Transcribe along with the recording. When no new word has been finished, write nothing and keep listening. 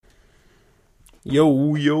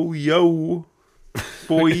Yo, yo, yo,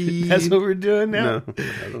 boy. That's what we're doing now? No,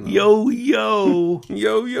 I don't know. Yo, yo.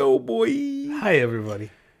 Yo, yo, boy. Hi, everybody.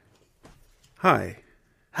 Hi.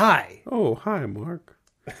 Hi. Oh, hi, Mark.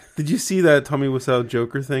 Did you see that Tommy Wiseau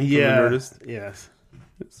Joker thing from the Nerdist? Yes.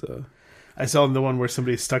 It's, I saw the one where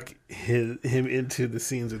somebody stuck him into the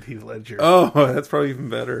scenes with Heath Ledger. Oh, that's probably even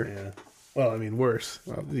better. Yeah. Well, I mean, worse.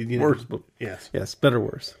 Well, You know, worse, but Yes. yes, better,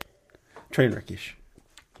 worse. Trainwreck-ish.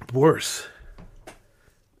 Worse.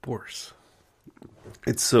 Worse.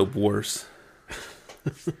 It's so worse.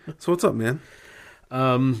 So what's up, man?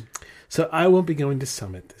 So I won't be going to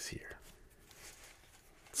Summit this year.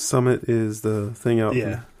 Summit is the thing out.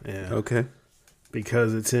 Yeah. Okay.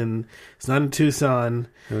 Because it's not in Tucson.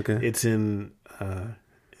 Okay. It's in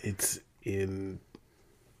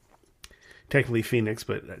technically Phoenix,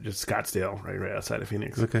 but just Scottsdale, right outside of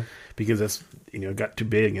Phoenix. Okay. Because that's, got too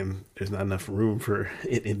big and there's not enough room for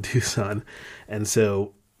it in Tucson. And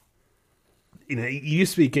so, it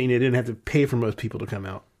used to be, you didn't have to pay for most people to come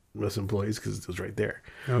out, most employees, because it was right there.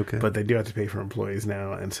 Okay. But they do have to pay for employees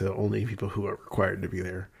now, and so only people who are required to be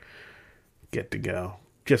there get to go,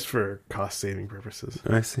 just for cost-saving purposes.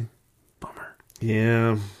 I see. Bummer.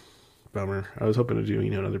 Yeah, bummer. I was hoping to do,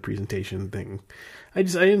 another presentation thing. I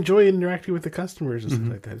enjoy interacting with the customers and stuff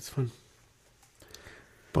like that. It's fun.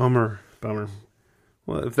 Bummer.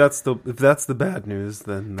 Well, if that's the bad news,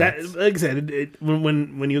 then That, like I said,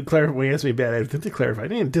 when you asked me bad, I have to clarify.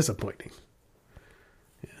 It ain't disappointing.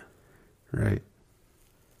 right.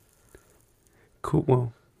 Cool.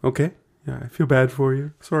 Well, okay. Yeah, I feel bad for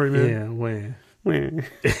you. Sorry, man. Yeah, well. Yeah.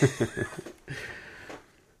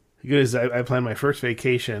 Because I planned my first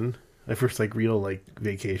vacation, my first real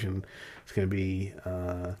vacation. It's going to be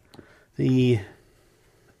the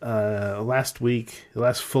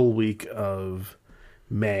last full week of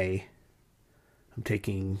May. I'm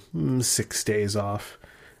taking 6 days off,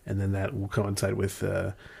 and then that will coincide with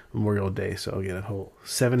Memorial Day. So I'll get a whole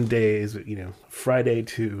 7 days, Friday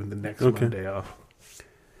to the next Monday off.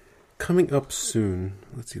 Coming up soon.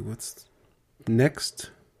 Let's see, what's next?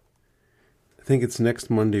 I think it's next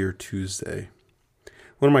Monday or Tuesday.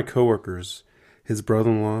 One of my coworkers, his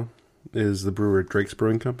brother-in-law is the brewer at Drake's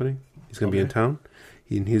Brewing Company. He's going to be in town.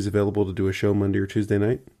 He's available to do a show Monday or Tuesday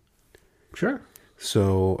night. Sure.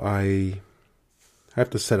 So I have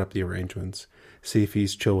to set up the arrangements. See if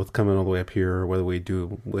he's chill with coming all the way up here, or whether we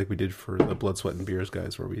do like we did for the Blood, Sweat, and Beers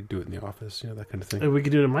guys, where we do it in the office, that kind of thing. And we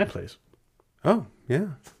could do it at my place. Oh, yeah.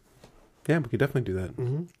 Yeah, we could definitely do that.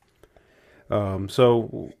 Mm-hmm.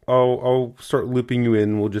 So I'll start looping you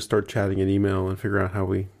in. We'll just start chatting in email and figure out how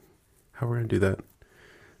we're going to do that.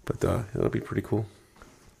 But it'll be pretty cool.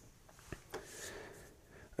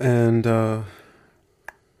 And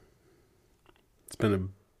it's been a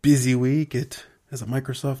busy week as a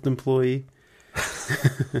Microsoft employee.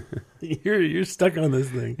 You're stuck on this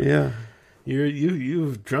thing. Yeah.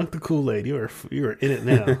 You've drunk the Kool-Aid. You are in it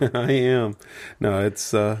now. I am. No,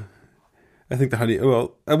 it's I think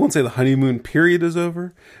I won't say the honeymoon period is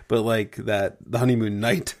over, but the honeymoon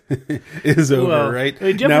night is over, right?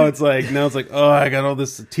 Now it's like, oh, I got all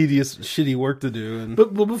this tedious, shitty work to do.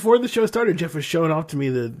 But before the show started, Jeff was showing off to me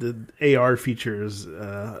the AR features,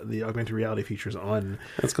 the augmented reality features on.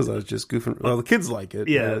 That's because I was just goofing. Well, the kids like it.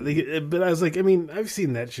 Yeah, but I was like, I've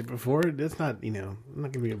seen that shit before. It's not, I'm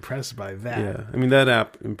not gonna be impressed by that. Yeah, that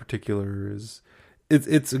app in particular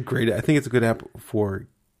it's a great. I think it's a good app for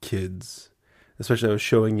kids. Especially I was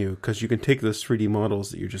showing you, because you can take those 3D models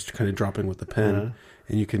that you're just kind of dropping with the pen,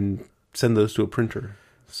 and you can send those to a printer.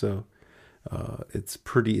 So it's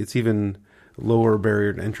even lower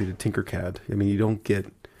barrier to entry to Tinkercad. You don't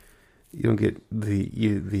get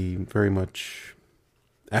the very much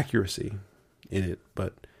accuracy in it,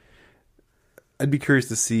 but I'd be curious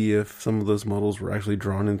to see if some of those models were actually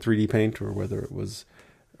drawn in 3D Paint, or whether it was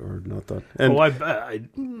or not that. And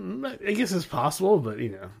I guess it's possible, but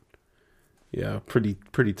yeah, pretty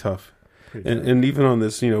tough. And even on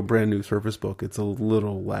this, brand new Surface Book, it's a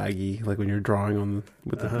little laggy, like when you're drawing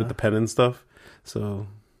with the pen and stuff. So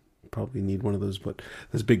probably need one of those, but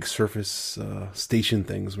those big Surface station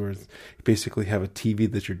things where you basically have a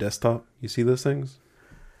TV that's your desktop. You see those things?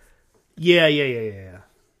 Yeah.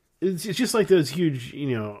 It's just like those huge,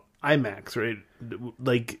 iMacs, right?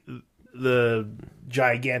 Like the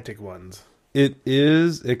gigantic ones. It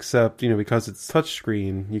is, except, because it's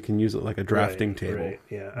touchscreen, you can use it like a drafting table. Right,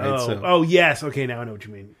 yeah. Right? Oh, yes. Okay, now I know what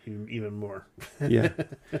you mean. Even more. Yeah.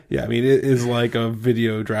 Yeah, it is like a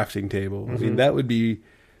video drafting table. Mm-hmm. That would be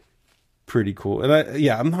pretty cool. And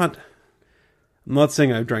I'm not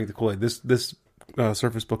saying I've drank the Kool-Aid. This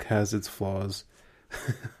Surface Book has its flaws.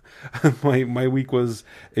 my week was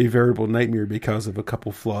a veritable nightmare because of a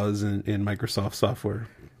couple flaws in Microsoft software.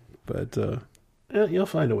 But you'll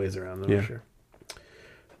find a ways around them, yeah. I'm sure.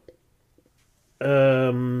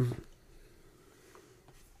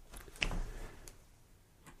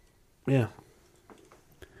 Yeah.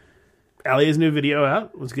 Ali's new video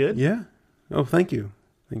out was good. Yeah. Oh, thank you.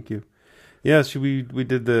 Yeah, we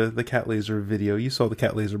did the cat laser video. You saw the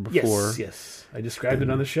cat laser before. Yes. I described it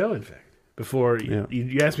on the show, in fact. Before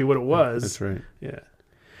you asked me what it was. That's right. Yeah.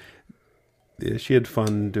 Yeah, she had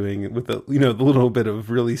fun doing it with the little bit of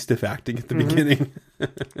really stiff acting at the beginning.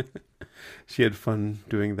 She had fun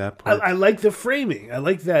doing that part. I like the framing. I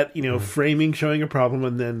like that, framing, showing a problem,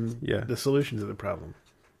 and then the solution to the problem.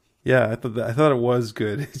 Yeah, I thought it was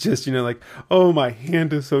good. It's just, like, oh, my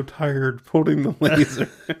hand is so tired holding the laser.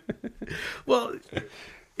 Well,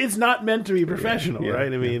 it's not meant to be professional,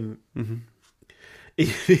 right? I mean,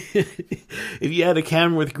 if you had a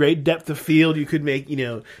camera with great depth of field, you could make,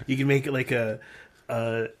 it like a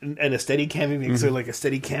steady cam, so like a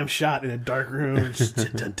steady cam shot in a dark room. Just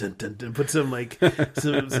dun, dun, dun, dun, put some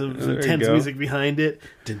some tense music behind it.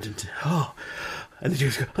 Dun, dun, dun, oh, and then she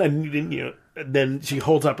goes, and then she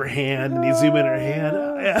holds up her hand, and you zoom in her hand.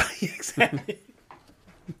 Oh, yeah, exactly.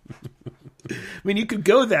 I mean, you could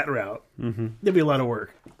go that route. There'd be a lot of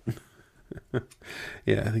work.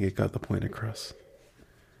 Yeah, I think it got the point across.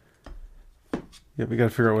 Yeah, we got to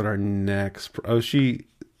figure out what our next. She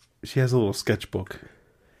has a little sketchbook,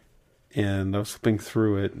 and I was flipping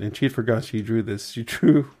through it, and she forgot she drew this. She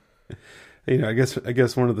drew, I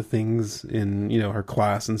guess one of the things in her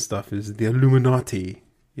class and stuff is the Illuminati.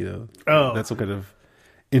 That's some kind of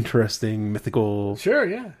interesting mythical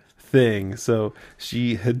thing. So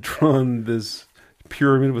she had drawn this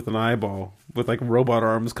pyramid with an eyeball with like robot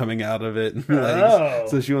arms coming out of it and legs.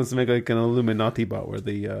 So she wants to make like an Illuminati bot where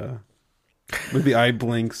the eye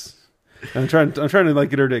blinks. And I'm trying to like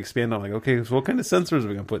get her to expand on like, okay, so what kind of sensors are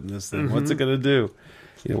we gonna put in this thing? What's it gonna do?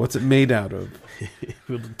 What's it made out of?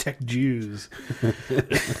 We'll detect Jews.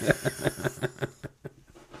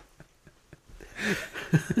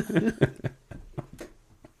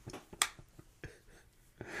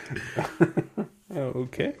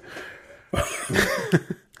 Okay.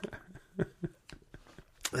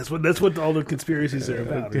 That's what all the conspiracies are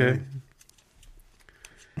about. Okay. Right?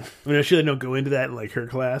 I mean, I'm sure they don't go into that in like her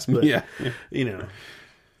class, but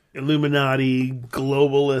Illuminati,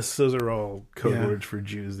 globalists, those are all code words for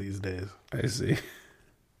Jews these days. I see.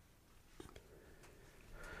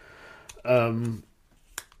 I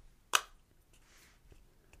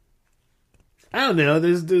don't know.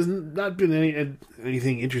 There's not been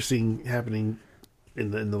anything interesting happening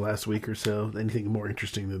in the last week or so. Anything more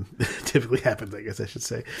interesting than typically happens, I guess I should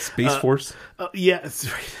say. Space Force. Yeah, that's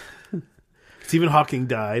right. Stephen Hawking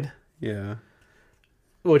died. Yeah,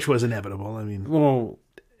 which was inevitable. I mean, well,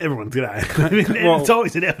 everyone's gonna die. I mean, it's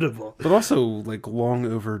always inevitable. But also, like, long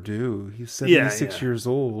overdue. He's 76 years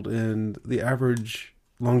old, and the average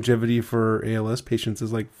longevity for ALS patients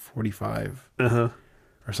is like 45.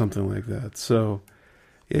 Or something like that. So,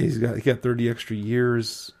 yeah, he got 30 extra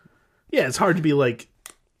years. Yeah, it's hard to be like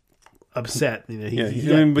upset. But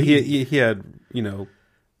he had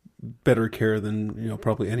better care than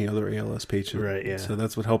probably any other ALS patient. Right. Yeah. So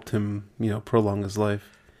that's what helped him prolong his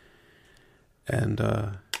life. And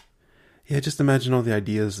just imagine all the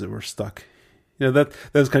ideas that were stuck. That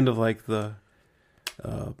was kind of like the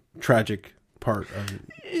tragic part of it.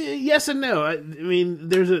 Yes and no. I mean,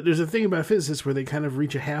 there's a thing about physicists where they kind of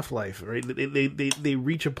reach a half-life, right? They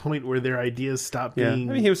reach a point where their ideas stop being...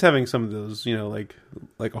 I mean, he was having some of those, like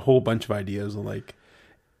a whole bunch of ideas on like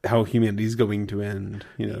how humanity's going to end,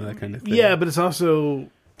 that kind of thing. Yeah, but it's also,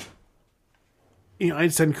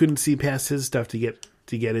 Einstein couldn't see past his stuff to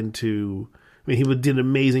get into... I mean, he did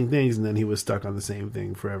amazing things, and then he was stuck on the same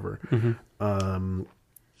thing forever.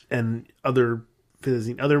 And other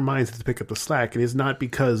minds have to pick up the slack, and it's not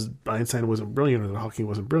because Einstein wasn't brilliant or that Hawking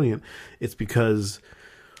wasn't brilliant. It's because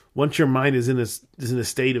once your mind is in a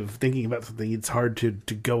state of thinking about something, it's hard to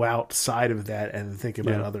go outside of that and think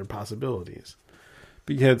about other possibilities.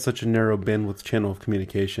 But you had such a narrow bandwidth channel of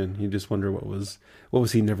communication. You just wonder what was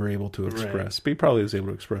he never able to express. Right. But he probably was able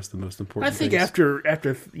to express the most important things. I think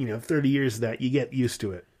after 30 years of that, you get used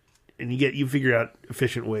to it. And you figure out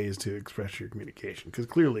efficient ways to express your communication, because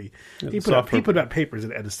clearly he put out papers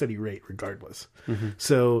at a steady rate regardless.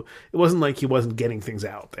 So it wasn't like he wasn't getting things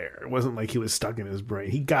out there. It wasn't like he was stuck in his brain.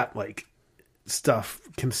 He got like stuff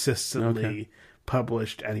consistently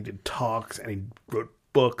published, and he did talks, and he wrote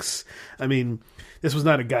books. I mean, this was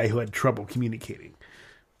not a guy who had trouble communicating.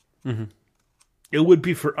 It would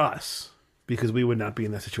be for us, because we would not be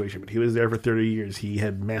in that situation. But he was there for 30 years. He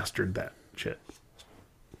had mastered that shit.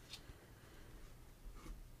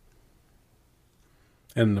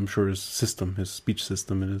 And I'm sure his speech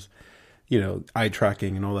system and his, eye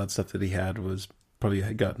tracking and all that stuff that he had was probably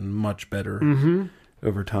had gotten much better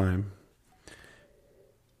over time.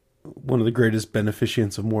 One of the greatest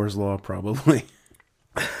beneficients of Moore's Law, probably.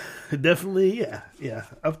 Definitely, yeah,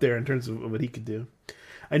 up there in terms of what he could do.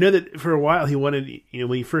 I know that for a while he wanted,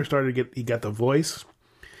 when he first started, he got the voice.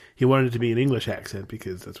 He wanted it to be an English accent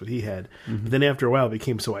because that's what he had. But then after a while, it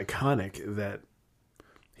became so iconic that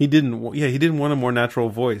he didn't want a more natural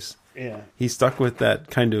voice. Yeah, he stuck with that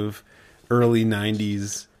kind of early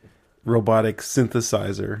 '90s robotic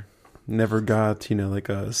synthesizer. Never got like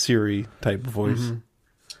a Siri type voice.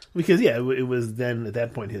 Because it was then at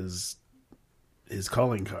that point his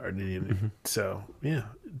calling card. So yeah,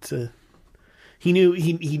 he knew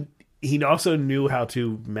he also knew how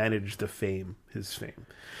to manage his fame.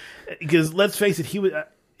 Because let's face it, he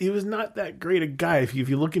was not that great a guy. If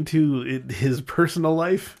you look into his personal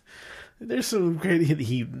life, there's some great.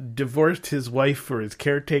 He divorced his wife for his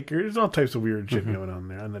caretaker. There's all types of weird shit going on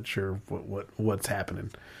there. I'm not sure what's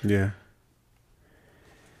happening. Yeah,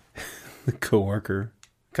 the coworker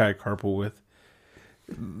guy I carpool with.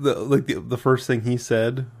 The first thing he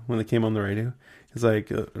said when they came on the radio is like,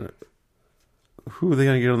 "Who are they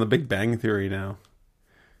going to get on the Big Bang Theory now?"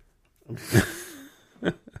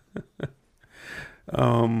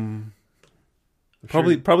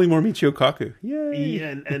 Probably more Michio Kaku.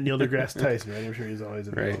 Yeah, and Neil deGrasse Tyson. Right? I'm sure he's always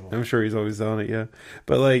available. Right, I'm sure he's always on it. Yeah,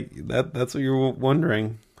 but like that's what you're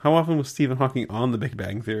wondering. How often was Stephen Hawking on the Big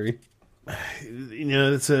Bang Theory?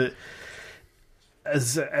 It's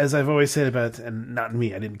as I've always said about, and not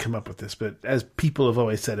me, I didn't come up with this, but as people have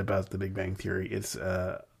always said about the Big Bang Theory, it's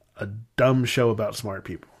a dumb show about smart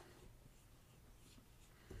people.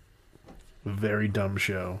 A very dumb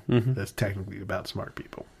show that's technically about smart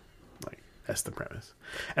people. Like, that's the premise.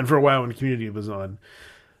 And for a while when Community was on,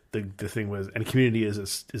 the thing was, and Community is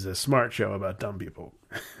a smart show about dumb people.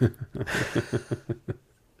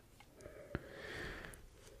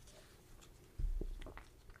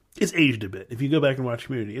 It's aged a bit. If you go back and watch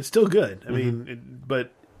Community, it's still good. I mean,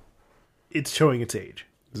 but it's showing its age.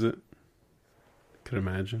 Is it? Could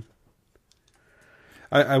imagine.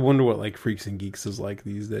 I wonder what like Freaks and Geeks is like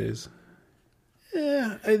these days.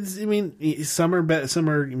 Yeah, I mean, some are better, some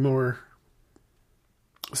are more.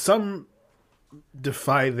 Some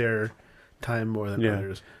defy their time more than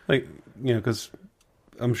others. Like, because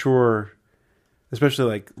I'm sure, especially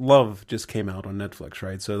like Love just came out on Netflix,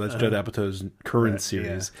 right? So that's Judd Apatow's current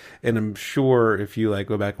series, and I'm sure if you like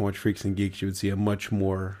go back and watch Freaks and Geeks, you would see a much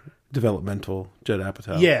more developmental Judd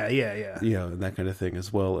Apatow. Yeah. And that kind of thing,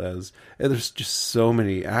 as well as there's just so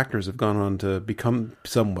many actors have gone on to become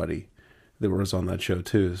somebody that was on that show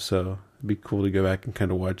too. So it'd be cool to go back and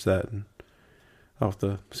kind of watch that, and I'll have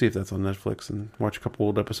to see if that's on Netflix and watch a couple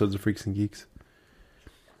old episodes of Freaks and Geeks.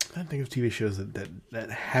 I don't think of TV shows that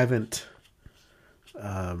haven't,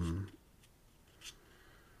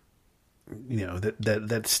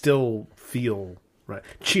 that still feel right.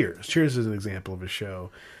 Cheers is an example of a show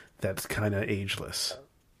that's kind of ageless.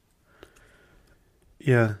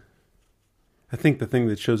 Yeah, I think the thing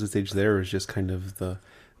that shows its age there is just kind of the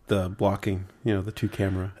blocking, the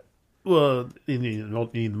 2-camera. Well, you need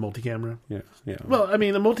the multi-camera. Yeah. Well, I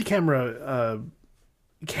mean, the multi-camera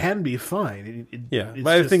can be fine. But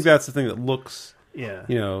I think that's the thing that looks. Yeah.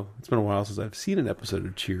 It's been a while since I've seen an episode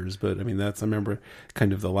of Cheers, but I mean, I remember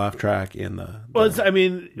kind of the laugh track and the. Well,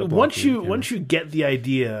 once you get the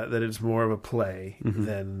idea that it's more of a play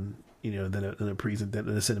than a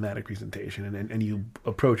cinematic presentation, and you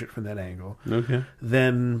approach it from that angle, okay,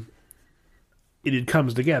 then it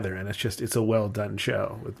comes together, and it's a well done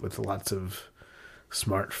show with lots of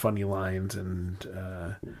smart, funny lines and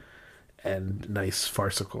nice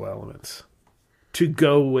farcical elements to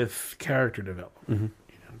go with character development.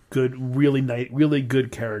 Good, really nice, really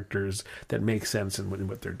good characters that make sense in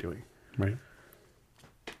what they're doing. Right.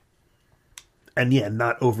 And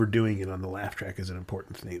not overdoing it on the laugh track is an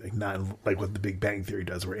important thing. Like not like what the Big Bang Theory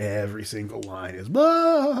does, where every single line is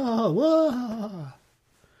whoa, whoa.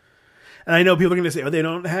 And I know people are going to say, "Oh, they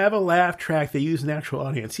don't have a laugh track; they use an actual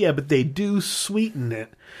audience." Yeah, but they do sweeten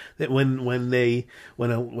it. That when a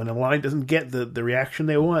line doesn't get the reaction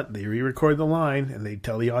they want, they re-record the line and they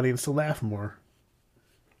tell the audience to laugh more.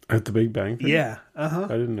 At the Big Bang Theory? Yeah. I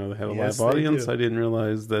didn't know they had a live audience. I didn't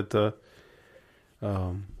realize that that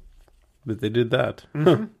they did that.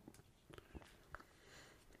 Mm-hmm.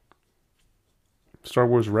 Star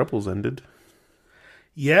Wars Rebels ended.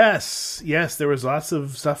 Yes, there was lots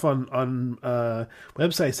of stuff on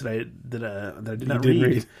websites that I did not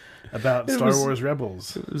read about Star Wars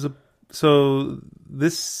Rebels. It was so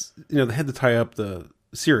this, they had to tie up the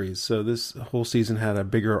series, so this whole season had a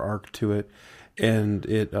bigger arc to it, and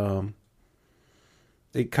it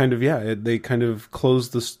kind of they kind of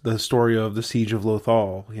closed the story of the Siege of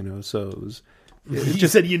Lothal, so it was. You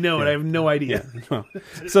just said and I have no idea. Yeah, well,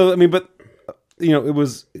 so I mean, but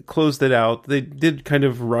it closed it out. They did kind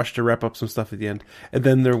of rush to wrap up some stuff at the end, and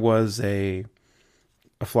then there was a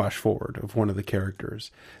flash forward of one of the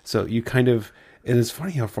characters. So you kind of, and it's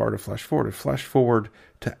funny how far to flash forward. It flashed forward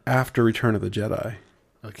to after Return of the Jedi.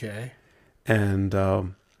 Okay. And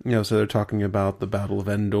so they're talking about the Battle of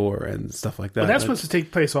Endor and stuff like that. Well, that's supposed to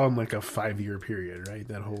take place on like a 5-year period, right?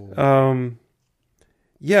 That whole.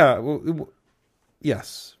 Yeah. Well,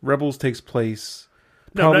 yes. Rebels takes place.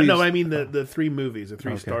 No. I mean the 3 movies, the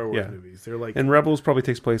 3 Star Wars movies. They're like, and Rebels probably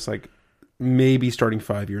takes place like maybe starting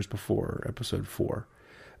 5 years before Episode 4.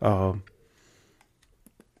 But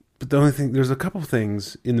the only thing, there's a couple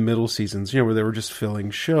things in the middle seasons, where they were just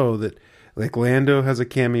filling show that, like, Lando has a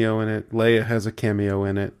cameo in it, Leia has a cameo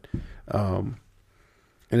in it, and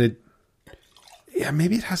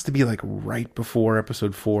maybe it has to be like right before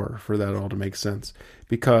Episode 4 for that all to make sense,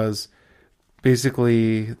 because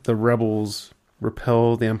basically the Rebels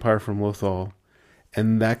repel the Empire from Lothal,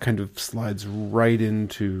 and that kind of slides right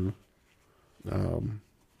into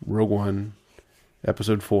Rogue One,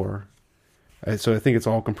 Episode 4. So I think it's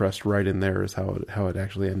all compressed right in there is how it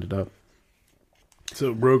actually ended up.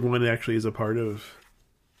 So Rogue One actually is a part of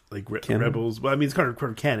like Rebels. Well, I mean, it's kind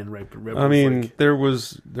of canon, right? But Rebels, I mean, there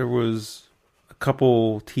was a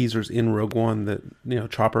couple teasers in Rogue One that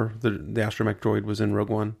Chopper, the astromech droid, was in Rogue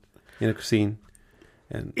One in a scene,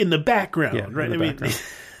 and in the background, right?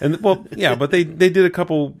 But they did a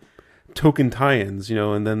couple token tie-ins,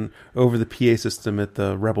 and then over the PA system at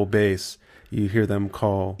the Rebel base, you hear them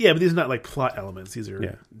call. Yeah, but these are not like plot elements. These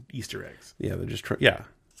are Easter eggs. Yeah, they're just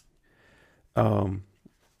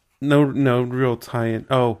no real tie-in.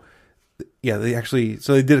 Oh, yeah, they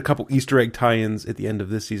did a couple Easter egg tie-ins at the end of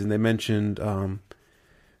this season. They mentioned from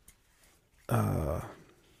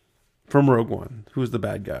Rogue One, who was the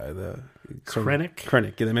bad guy? Krennic.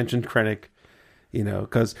 Krennic. Yeah, they mentioned Krennic.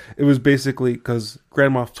 Because it was basically because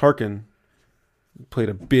Grand Moff Tarkin played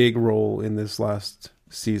a big role in this last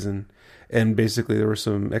season, and basically there was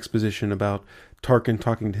some exposition about Tarkin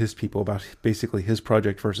talking to his people about basically his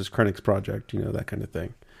project versus Krennic's project, that kind of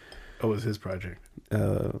thing. What was his project?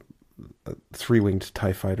 A 3-winged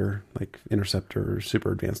TIE fighter, like Interceptor or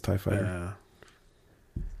super advanced TIE fighter.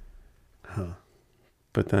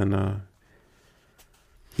 But then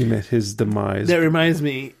he met his demise. That reminds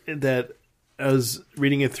me that I was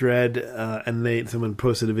reading a thread, and someone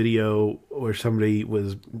posted a video where somebody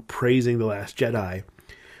was praising The Last Jedi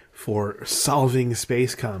for solving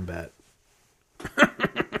space combat.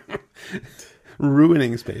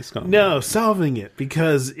 Ruining space combat. No, solving it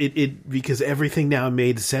because because everything now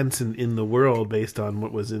made sense in the world based on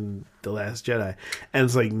what was in The Last Jedi. And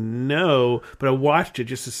it's like, no, but I watched it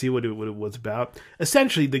just to see what it was about.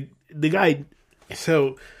 Essentially, the guy.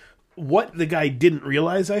 So what the guy didn't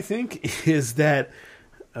realize, I think, is that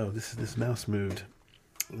this mouse moved.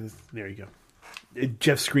 There you go.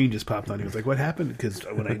 Jeff's screen just popped on. He was like, "What happened?" Because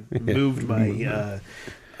when I moved my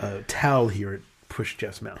towel here, it pushed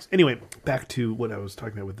Jeff's mouse. Anyway, back to what I was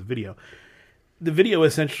talking about with the video. The video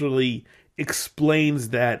essentially explains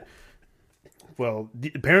that, well,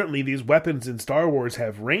 apparently these weapons in Star Wars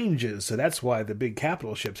have ranges, so that's why the big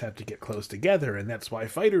capital ships have to get close together, and that's why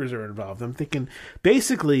fighters are involved. I'm thinking,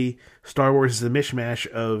 basically, Star Wars is a mishmash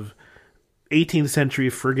of 18th century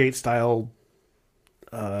frigate-style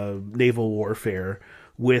naval warfare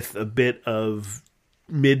with a bit of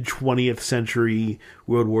mid-20th century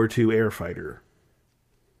World War II air fighter.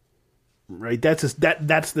 Right? That's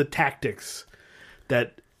the tactics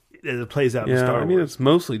that it plays out in Star Wars. I mean, it's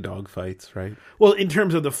mostly dogfights, right? Well, in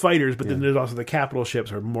terms of the fighters, but then there's also the capital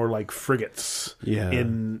ships are more like frigates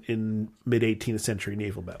in mid-18th century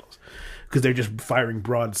naval battles. Because they're just firing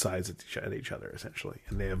broadsides at each other, essentially,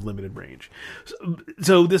 and they have limited range.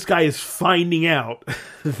 So this guy is finding out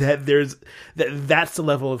that that's the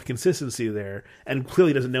level of consistency there, and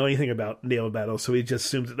clearly doesn't know anything about naval battles, so he just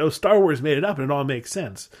assumes that, Star Wars made it up, and it all makes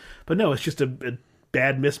sense. But no, it's just a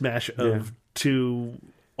bad mismatch of two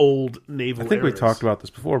old naval I think eras. we talked about this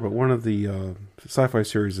before, but one of the sci-fi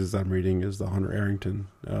series I'm reading is the Hunter Arrington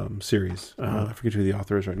series. I forget who the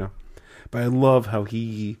author is right now. But I love how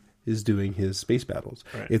he is doing his space battles.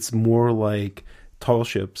 Right. It's more like tall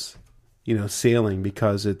ships sailing,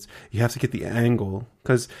 because you have to get the angle,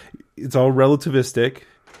 because it's all relativistic,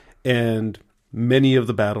 and many of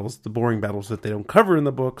the battles, the boring battles that they don't cover in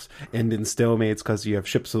the books, end in stalemates because you have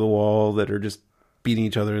ships of the wall that are just beating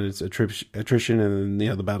each other and it's attrition, and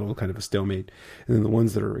then the battle kind of a stalemate. And then the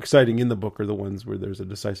ones that are exciting in the book are the ones where there's a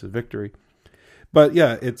decisive victory. But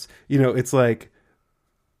yeah, it's it's like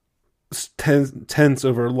tense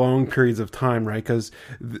over long periods of time, right? Because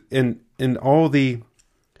in all the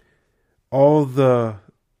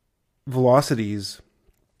velocities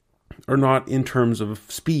are not in terms of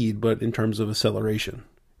speed, but in terms of acceleration,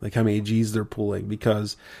 like how many G's they're pulling,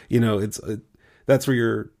 because that's where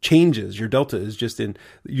your delta is just in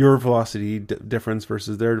your velocity difference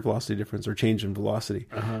versus their velocity difference, or change in velocity.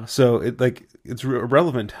 So it's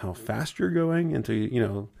irrelevant how fast you're going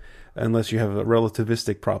until unless you have a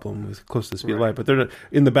relativistic problem with close to the speed of light. But they're not,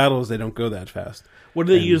 in the battles, they don't go that fast. What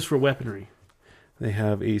do they use for weaponry? They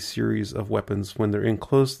have a series of weapons. When they're in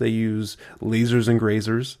close, they use lasers and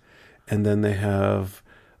grazers. And then they have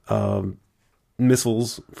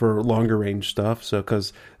missiles for longer range stuff. So,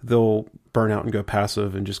 because they'll burn out and go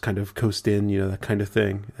passive and just kind of coast in, that kind of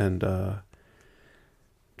thing. And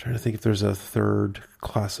trying to think if there's a third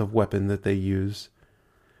class of weapon that they use.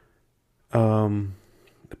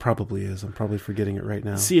 It probably is. I'm probably forgetting it right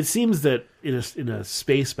now. See, it seems that in a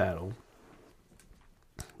space battle,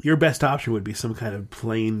 your best option would be some kind of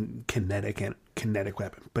plain kinetic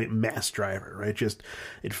weapon, but mass driver, right? Just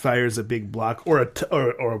it fires a big block or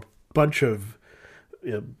a bunch of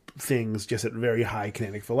things just at very high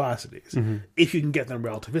kinetic velocities. Mm-hmm. If you can get them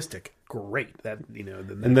relativistic, great.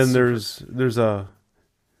 And then there's a,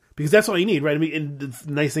 because that's all you need, right? I mean, and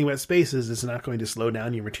the nice thing about space is it's not going to slow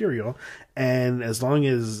down your material, and as long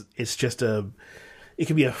as it's just it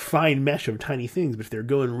can be a fine mesh of tiny things, but if they're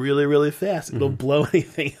going really, really fast, it'll blow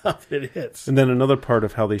anything up that it hits. And then another part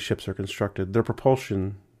of how these ships are constructed, their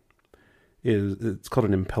propulsion it's called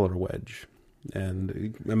an impeller wedge.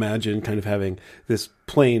 And imagine kind of having this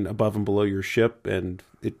plane above and below your ship, and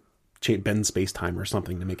it bends space-time or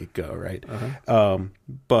something to make it go, right?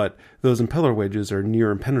 But those impeller wedges are near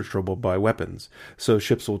impenetrable by weapons. So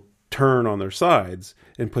ships will turn on their sides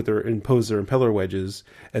and impose their impeller wedges,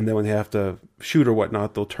 and then when they have to shoot or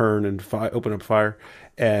whatnot, they'll turn and open up fire.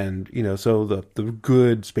 And so the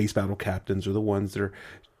good space battle captains are the ones that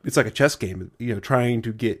it's like a chess game, trying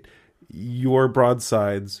to get your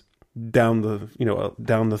broadsides down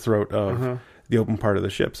the throat of the open part of the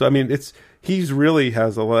ship. So I mean, he's really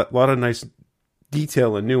has a lot of nice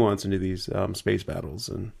detail and nuance into these space battles,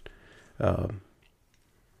 and I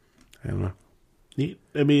don't know.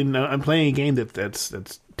 I mean, I'm playing a game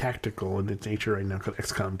that's tactical in its nature right now, called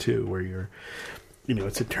XCOM 2, where you're,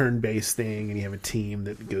 it's a turn-based thing, and you have a team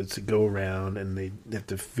that goes to go around, and they have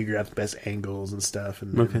to figure out the best angles and stuff.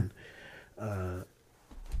 And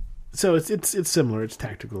so it's similar. It's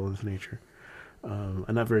tactical in its nature. I'm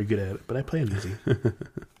not very good at it, but I play it easy.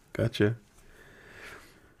 Gotcha.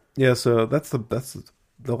 Yeah, so that's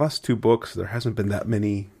the last two books. There hasn't been that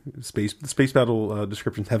many space battle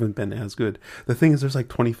descriptions. Haven't been as good. The thing is, there's like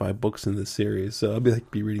 25 books in this series, so I'll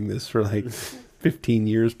be reading this for like 15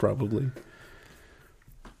 years probably.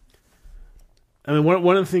 I mean,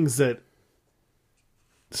 one of the things that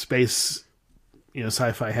space,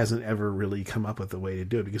 sci-fi hasn't ever really come up with a way to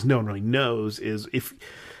do it, because no one really knows, is if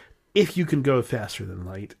you can go faster than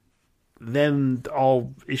light, then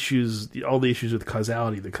all the issues with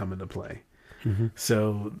causality that come into play. Mm-hmm.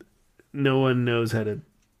 So no one knows how to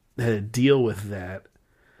deal with that,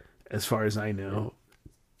 as far as I know,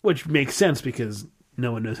 which makes sense because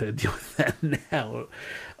no one knows how to deal with that now.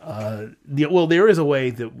 There is a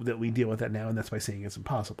way that we deal with that now, and that's by saying it's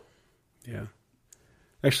impossible. Yeah.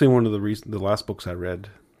 Actually, one of the last books I read,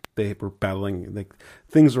 they were battling, like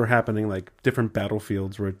things were happening, like different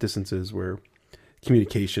battlefields were at distances where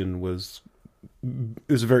communication was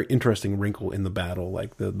a very interesting wrinkle in the battle,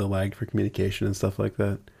 like the lag for communication and stuff like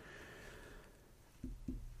that.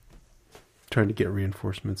 Trying to get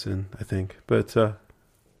reinforcements in, I think, but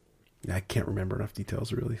I can't remember enough details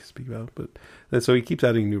to really speak about. But so he keeps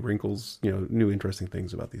adding new wrinkles, new interesting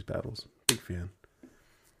things about these battles. Big fan.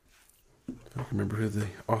 I don't remember who the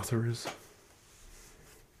author is.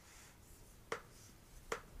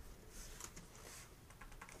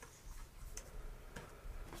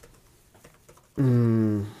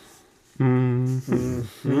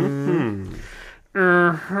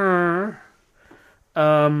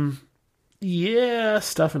 Yeah,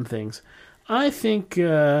 stuff and things. I think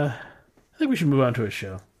we should move on to a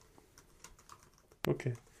show.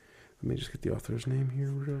 Okay. Let me just get the author's name here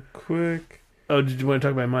real quick. Oh, did you want to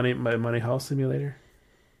talk about Money Hall Simulator?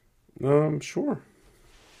 Sure.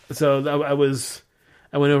 So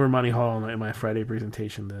I went over Monty Hall in my Friday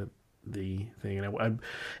presentation, the thing, and I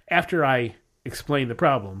after I explained the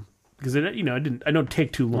problem, because I don't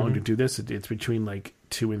take too long to do this. It's between like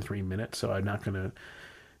 2 and 3 minutes, so I'm not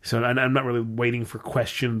really waiting for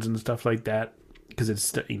questions and stuff like that, because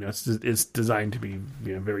it's designed to be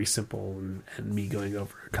very simple and me going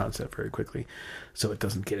over a concept very quickly, so it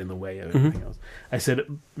doesn't get in the way of anything else. I said,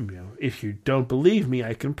 if you don't believe me,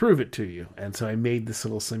 I can prove it to you. And so I made this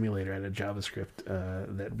little simulator out of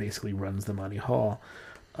JavaScript that basically runs the Monty Hall.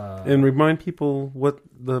 And remind people what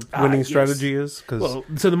the winning strategy is. So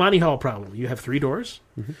the Monty Hall problem: you have 3 doors.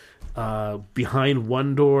 Behind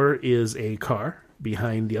one door is a car.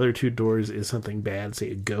 Behind the other 2 doors is something bad,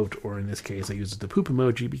 say a goat, or in this case, I used the poop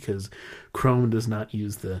emoji because Chrome does not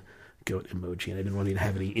use the goat emoji, and I didn't want you to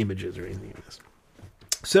have any images or anything of this.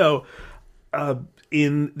 So,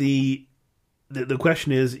 in the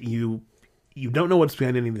question is, you don't know what's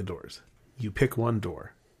behind any of the doors. You pick one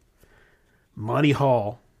door. Monty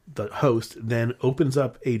Hall, the host, then opens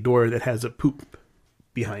up a door that has a poop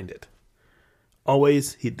behind it.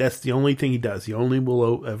 Always, that's the only thing he does. He only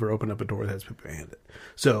will ever open up a door that has poop behind it.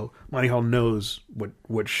 So Monty Hall knows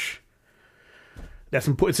which.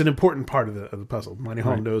 It's an important part of the puzzle. Monty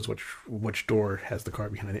Hall knows which door has the car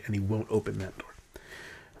behind it, and he won't open that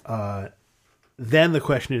door. Then the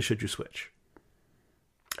question is, should you switch?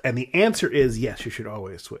 And the answer is yes, you should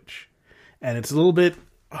always switch. And it's a little bit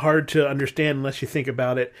hard to understand unless you think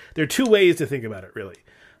about it. There are 2 ways to think about it, really.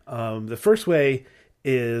 The first way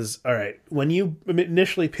is, all right, when you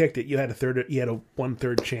initially picked it, you had a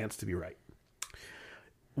 1/3 chance to be right.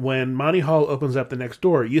 When Monty Hall opens up the next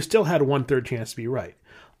door, you still had a 1/3 chance to be right.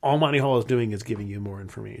 All Monty Hall is doing is giving you more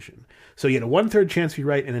information. So you had a 1/3 chance to be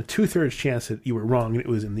right and a 2/3 chance that you were wrong, and it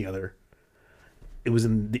was in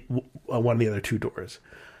one of the other 2 doors.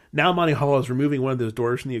 Now Monty Hall is removing one of those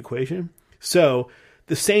doors from the equation. So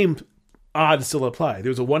the same odds still apply. There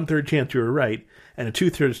was a 1/3 chance you were right and a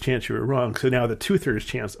 2/3 chance you were wrong. So now the 2/3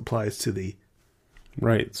 chance applies to the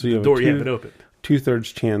So you have door you haven't opened.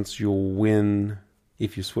 2/3 chance you'll win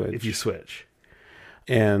if you switch.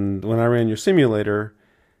 And when I ran your simulator,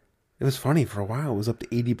 it was funny. For a while, it was up to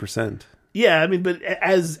 80%. Yeah, I mean, but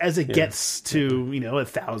as it gets to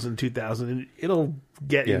 1,000, 2,000, it'll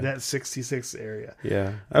get in that 66 area.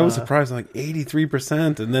 Yeah, I was surprised, like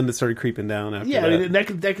 83%, and then it started creeping down after. Yeah, that. I mean,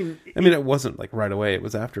 that can. I mean, it wasn't like right away. It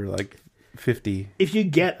was after like 50. If you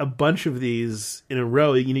get a bunch of these in a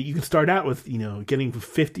row, you can start out with getting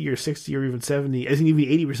 50 or 60 or even 70, as even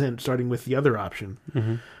 80%, starting with the other option.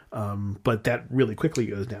 But that really quickly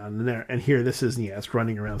goes down. And here, this is, it's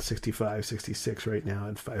running around 65, 66 right now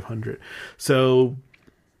at 500. So,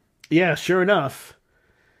 yeah, sure enough,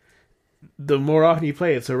 the more often you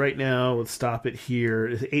play it, so right now, let's stop it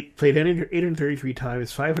here. Played 833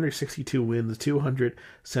 times, 562 wins,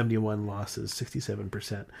 271 losses,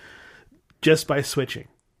 67%. Just by switching.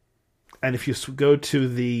 And if you go to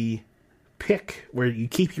the pick, where you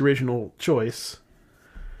keep your original choice,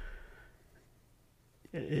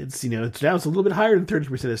 it's now it's a little bit higher than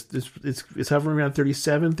 30%. It's hovering around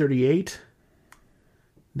 37, 38.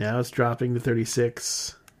 Now it's dropping to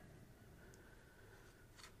 36.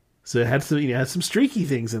 So it had some streaky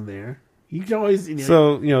things in there. You can always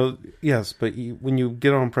yes, but when you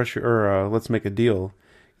get on pressure or let's make a deal,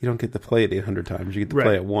 you don't get to play it 800 times. You get to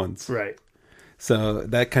play it once. Right. So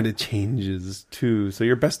that kind of changes too. So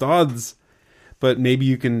your best odds, but maybe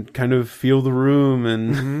you can kind of feel the room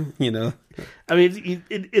and I mean,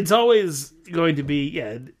 it's always going to be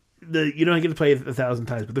you don't get to play it 1,000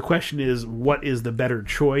 times, but the question is, what is the better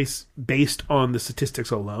choice based on the statistics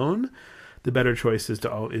alone? The better choice is to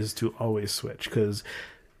always switch, because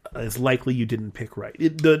it's likely you didn't pick right.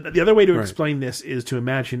 The other way to explain this is to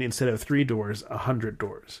imagine, instead of 3 doors, 100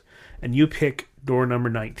 doors, and you pick door number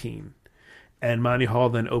 19, and Monty Hall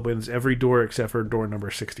then opens every door except for door number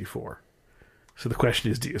 64. So the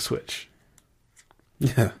question is, do you switch?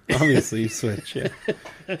 Yeah, obviously you switch. Yeah.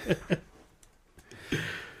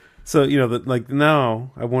 So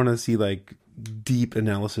now I want to see deep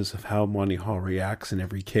analysis of how Monty Hall reacts in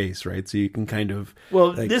every case, right? So you can kind of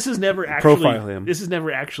this has never actually profile him. This has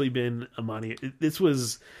never actually been a Monty. This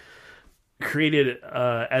was created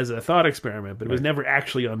as a thought experiment, but it was never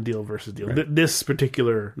actually on Deal versus Deal. Right. This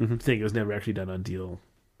particular thing was never actually done on Deal.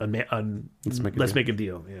 Let's make a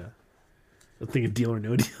deal. Yeah, I'm thinking Deal or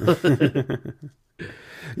No Deal.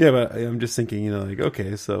 Yeah, but I'm just thinking,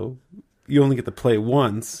 okay, so you only get to play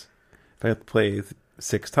once. If I have to play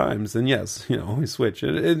 6 times, then yes, always switch.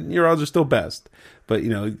 And your odds are still best. But,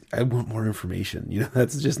 I want more information.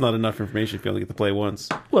 That's just not enough information if you only get to play once.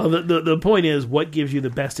 Well, the point is, what gives you the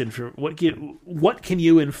best info? What can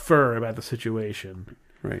you infer about the situation?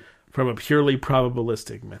 Right. From a purely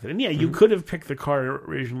probabilistic method. And yeah, you could have picked the card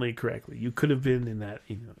originally correctly. You could have been in that,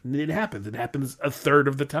 it happens. It happens a third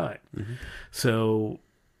of the time. Mm-hmm. So,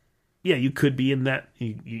 yeah, you could be in that,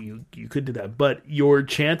 you could do that. But your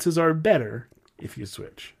chances are better if you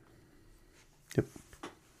switch. Yep.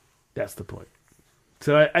 That's the point.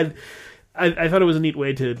 So I thought it was a neat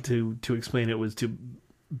way to explain it, was to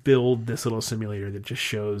build this little simulator that just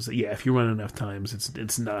shows that, yeah, if you run enough times,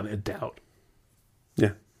 it's not a doubt.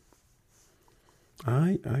 Yeah.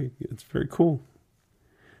 It's very cool.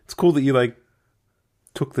 It's cool that you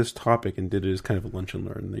took this topic and did it as kind of a lunch and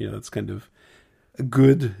learn. It's kind of a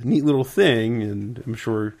good, neat little thing, and I'm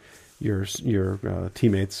sure your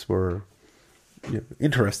teammates were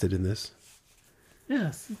interested in this.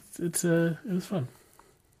 Yes, it was fun.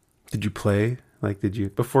 Did you play?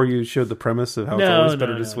 Before you showed the premise of how it's always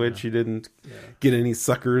better to switch, you didn't get any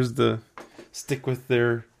suckers to stick with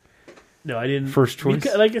their No, I didn't. First choice?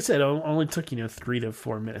 Like I said, it only took 3 to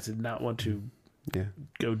 4 minutes. I did not want to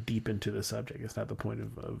go deep into the subject. It's not the point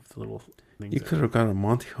of the little things. You could have gone to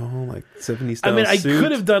Monty Hall, 70s style I suit.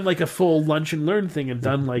 could have done a full lunch and learn thing and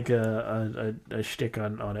done a shtick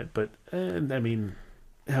on it, but how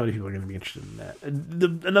many people are going to be interested in that?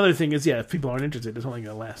 Another thing is, if people aren't interested, it's only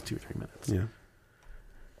going to last 2 or 3 minutes. Yeah.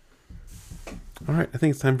 All right, I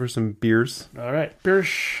think it's time for some beers. All right, beers.